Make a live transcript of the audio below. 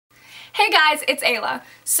Hey guys, it's Ayla.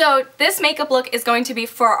 So this makeup look is going to be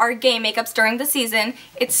for our gay makeups during the season.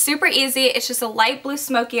 It's super easy. It's just a light blue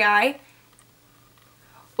smoky eye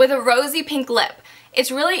with a rosy pink lip.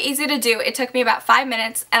 It's really easy to do. It took me about 5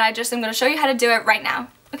 minutes and I just am going to show you how to do it right now.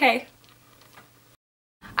 Okay.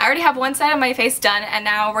 I already have one side of my face done and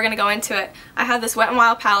now we're going to go into it. I have this Wet n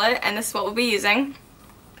Wild palette and this is what we'll be using.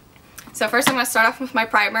 So first I'm going to start off with my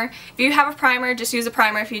primer. If you have a primer, just use a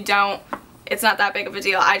primer. If you don't, it's not that big of a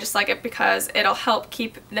deal. I just like it because it'll help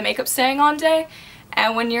keep the makeup staying on day.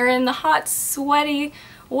 And when you're in the hot, sweaty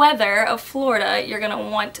weather of Florida, you're going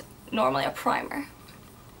to want normally a primer.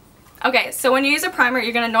 Okay, so when you use a primer,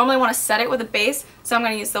 you're going to normally want to set it with a base. So I'm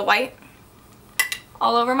going to use the white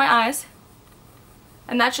all over my eyes.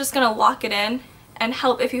 And that's just going to lock it in and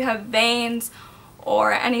help if you have veins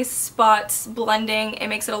or any spots blending. It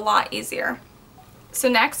makes it a lot easier. So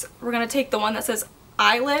next, we're going to take the one that says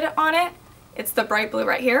eyelid on it. It's the bright blue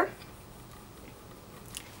right here.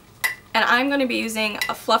 And I'm going to be using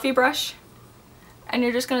a fluffy brush. And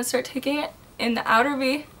you're just going to start taking it in the outer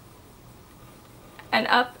V and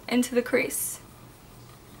up into the crease.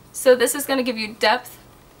 So this is going to give you depth,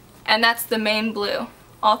 and that's the main blue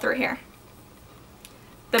all through here.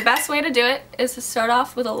 The best way to do it is to start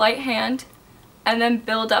off with a light hand and then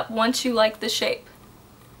build up once you like the shape.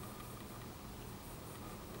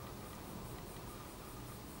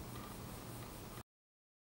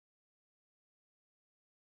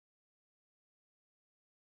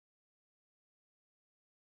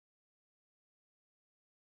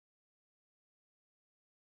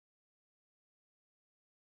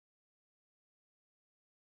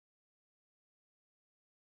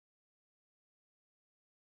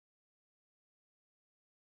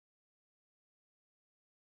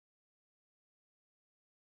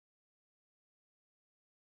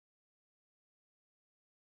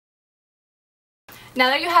 Now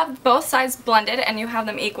that you have both sides blended and you have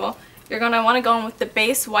them equal, you're going to want to go in with the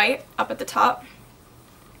base white up at the top.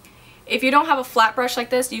 If you don't have a flat brush like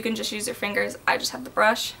this, you can just use your fingers. I just have the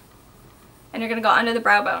brush. And you're going to go under the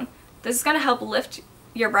brow bone. This is going to help lift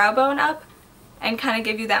your brow bone up and kind of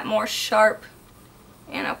give you that more sharp,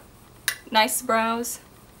 nice brows.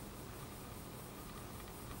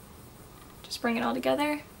 Just bring it all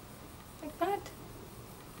together like that.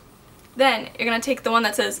 Then you're going to take the one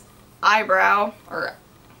that says eyebrow or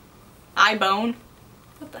eye bone.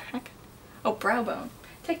 What the heck? Oh, brow bone.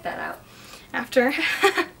 Take that out. After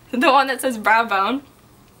the one that says brow bone,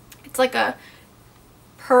 it's like a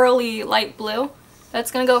pearly light blue. That's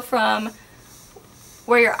going to go from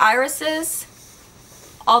where your iris is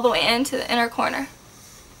all the way into the inner corner.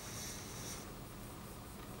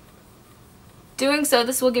 Doing so,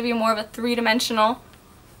 this will give you more of a three-dimensional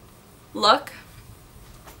look.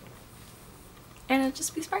 And it'll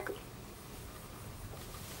just be sparkly.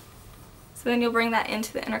 So then you'll bring that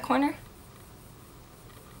into the inner corner,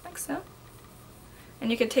 like so. And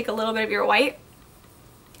you can take a little bit of your white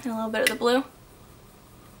and a little bit of the blue,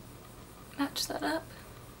 match that up,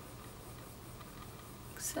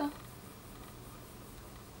 like so.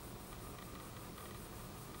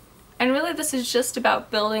 And really this is just about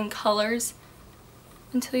building colors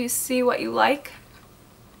until you see what you like.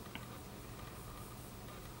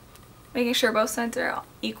 Making sure both sides are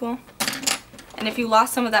equal. And if you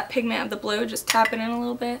lost some of that pigment of the blue, just tap it in a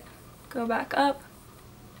little bit. Go back up.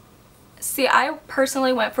 See, I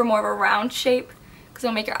personally went for more of a round shape because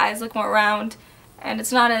it'll make your eyes look more round. And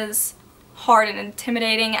it's not as hard and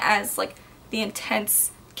intimidating as like the intense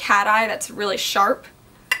cat eye that's really sharp.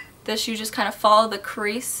 This, you just kind of follow the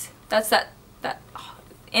crease. That's that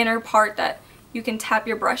inner part that you can tap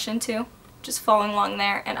your brush into. Just following along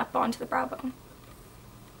there and up onto the brow bone.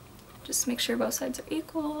 Just make sure both sides are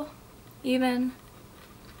equal. Even.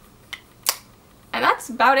 And that's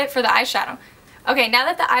about it for the eyeshadow. Okay, now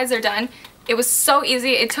that the eyes are done, it was so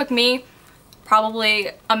easy. It took me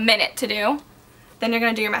probably a minute to do. Then you're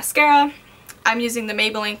going to do your mascara. I'm using the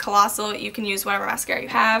Maybelline Colossal. You can use whatever mascara you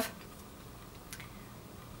have.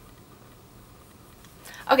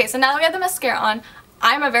 Okay, so now that we have the mascara on,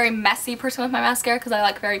 I'm a very messy person with my mascara because I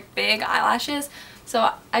like very big eyelashes.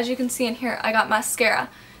 So as you can see in here, I got mascara.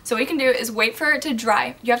 So what you can do is wait for it to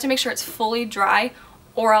dry. You have to make sure it's fully dry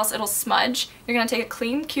or else it'll smudge. You're going to take a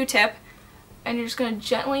clean Q-tip and you're just going to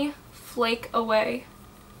gently flake away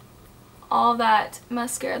all that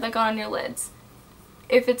mascara that got on your lids.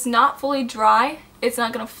 If it's not fully dry, it's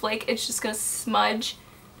not going to flake, it's just going to smudge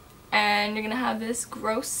and you're going to have this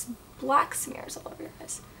gross black smears all over your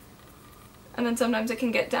eyes. And then sometimes it can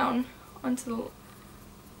get down onto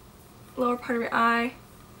the lower part of your eye.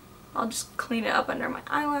 I'll just clean it up under my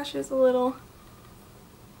eyelashes a little,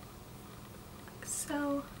 like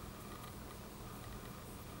so.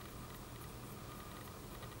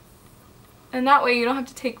 And that way you don't have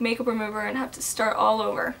to take makeup remover and have to start all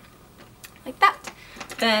over like that.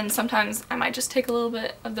 Then sometimes I might just take a little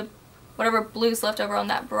bit of the whatever blue's left over on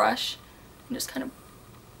that brush and just kind of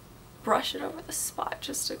brush it over the spot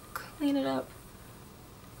just to clean it up.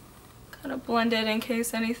 Kind of blend it in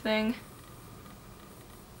case anything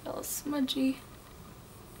a little smudgy.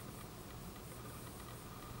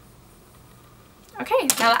 Okay,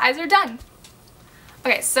 now the eyes are done.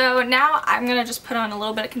 Okay, so now I'm gonna just put on a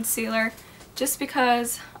little bit of concealer just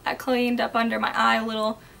because I cleaned up under my eye a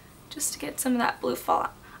little just to get some of that blue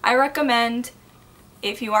fallout. I recommend,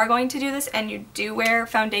 if you are going to do this and you do wear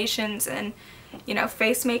foundations and, you know,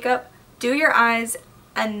 face makeup, do your eyes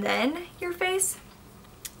and then your face.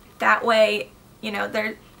 That way, you know,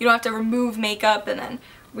 you don't have to remove makeup and then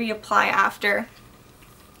reapply after.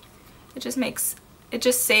 It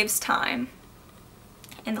just saves time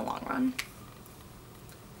in the long run.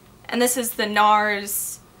 And this is the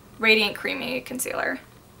NARS Radiant Creamy Concealer.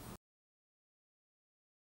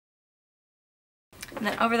 And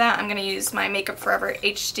then over that, I'm going to use my Makeup Forever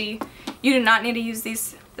HD. You do not need to use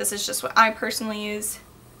these. This is just what I personally use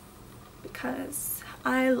because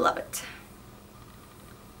I love it.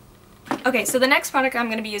 Okay, so the next product I'm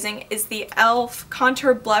going to be using is the e.l.f.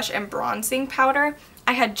 Contour Blush and Bronzing Powder.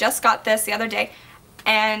 I had just got this the other day,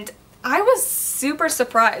 and I was super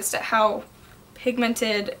surprised at how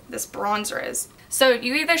pigmented this bronzer is. So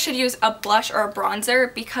you either should use a blush or a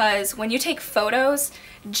bronzer because when you take photos,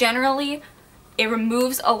 generally it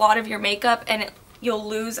removes a lot of your makeup and you'll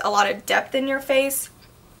lose a lot of depth in your face.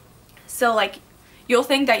 So like you'll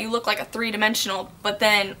think that you look like a three-dimensional, but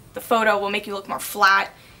then the photo will make you look more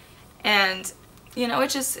flat, and you know,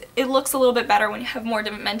 it looks a little bit better when you have more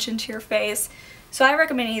dimension to your face. So I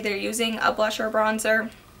recommend either using a blush or a bronzer.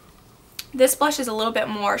 This blush is a little bit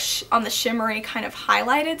more on the shimmery kind of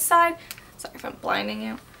highlighted side. Sorry if I'm blinding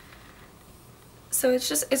you. So it's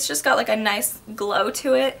just got like a nice glow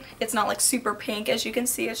to it. It's not like super pink, as you can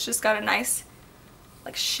see. It's just got a nice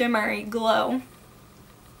like shimmery glow. And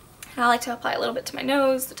I like to apply a little bit to my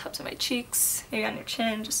nose, the tops of my cheeks, maybe on your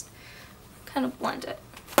chin, just kind of blend it.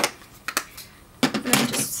 And then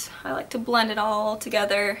I like to blend it all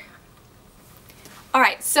together.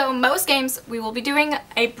 Alright, so most games we will be doing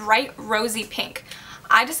a bright rosy pink.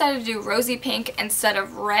 I decided to do rosy pink instead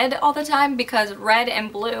of red all the time because red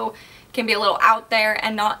and blue can be a little out there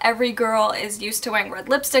and not every girl is used to wearing red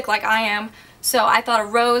lipstick like I am. So I thought a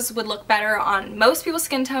rose would look better on most people's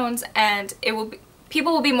skin tones, and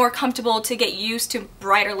people will be more comfortable to get used to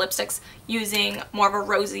brighter lipsticks using more of a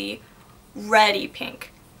rosy, reddy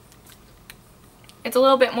pink. It's a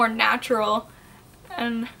little bit more natural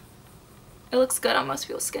and it looks good on most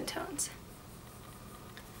people's skin tones.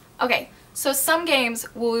 Okay, so some games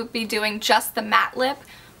we'll be doing just the matte lip,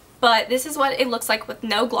 but this is what it looks like with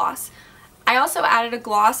no gloss. I also added a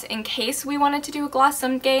gloss in case we wanted to do a gloss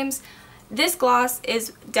some games. This gloss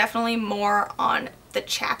is definitely more on the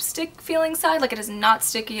chapstick feeling side. Like, it is not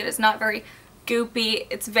sticky, it is not very goopy,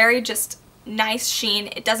 it's very just nice sheen.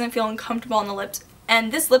 It doesn't feel uncomfortable on the lips.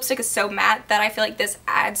 And this lipstick is so matte that I feel like this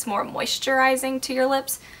adds more moisturizing to your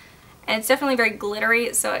lips. And it's definitely very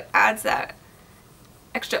glittery, so it adds that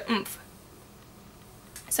extra oomph.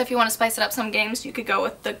 So if you want to spice it up some games, you could go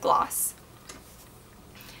with the gloss.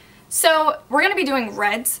 So we're going to be doing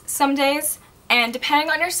reds some days, and depending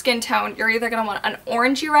on your skin tone, you're either going to want an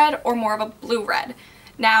orangey red or more of a blue red.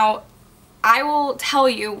 Now, I will tell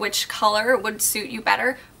you which color would suit you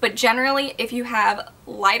better, but generally if you have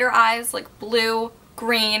lighter eyes like blue,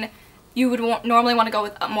 green, you would normally want to go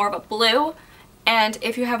with more of a blue. And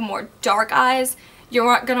if you have more dark eyes,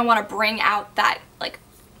 you're going to want to bring out that like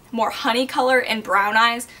more honey color in brown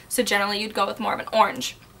eyes, so generally you'd go with more of an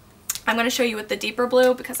orange. I'm going to show you with the deeper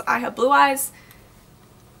blue because I have blue eyes.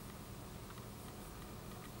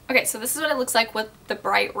 Okay, so this is what it looks like with the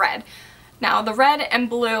bright red. Now the red and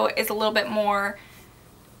blue is a little bit more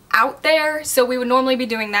out there, so we would normally be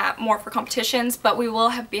doing that more for competitions, but we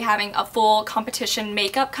will be having a full competition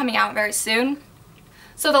makeup coming out very soon.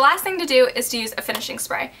 So the last thing to do is to use a finishing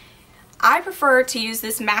spray. I prefer to use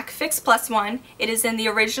this MAC Fix Plus one. It is in the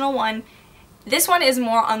original one. This one is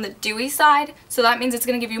more on the dewy side, so that means it's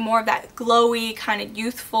going to give you more of that glowy kind of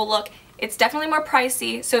youthful look. It's definitely more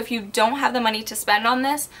pricey, so if you don't have the money to spend on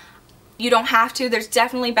this, you don't have to. There's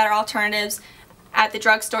definitely better alternatives at the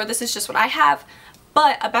drugstore. This is just what I have,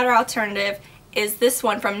 but a better alternative is this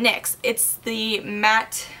one from NYX. It's the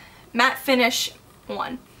matte finish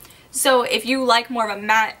one. So if you like more of a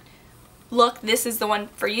matte look, this is the one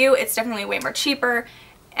for you. It's definitely way more cheaper,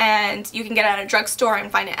 and you can get it at a drugstore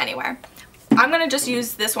and find it anywhere. I'm going to just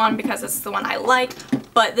use this one because it's the one I like,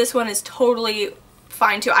 but this one is totally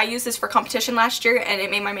fine too. I used this for competition last year and it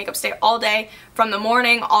made my makeup stay all day from the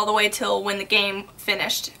morning all the way till when the game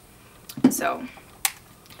finished. So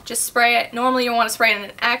just spray it. Normally you want to spray it in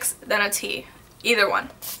an X, then a T. Either one.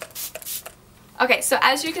 Okay, so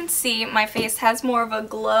as you can see, my face has more of a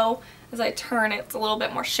glow as I turn it. It's a little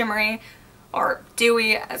bit more shimmery or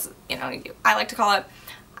dewy, as you know, I like to call it.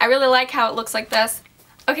 I really like how it looks like this.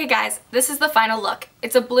 Okay guys, this is the final look.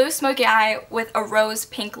 It's a blue smoky eye with a rose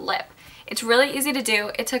pink lip. It's really easy to do.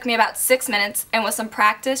 It took me about 6 minutes, and with some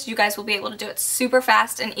practice, you guys will be able to do it super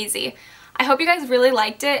fast and easy. I hope you guys really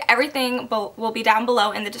liked it. Everything will be down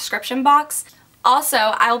below in the description box. Also,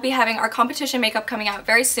 I will be having our competition makeup coming out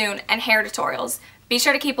very soon and hair tutorials. Be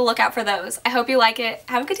sure to keep a lookout for those. I hope you like it.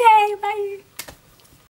 Have a good day. Bye.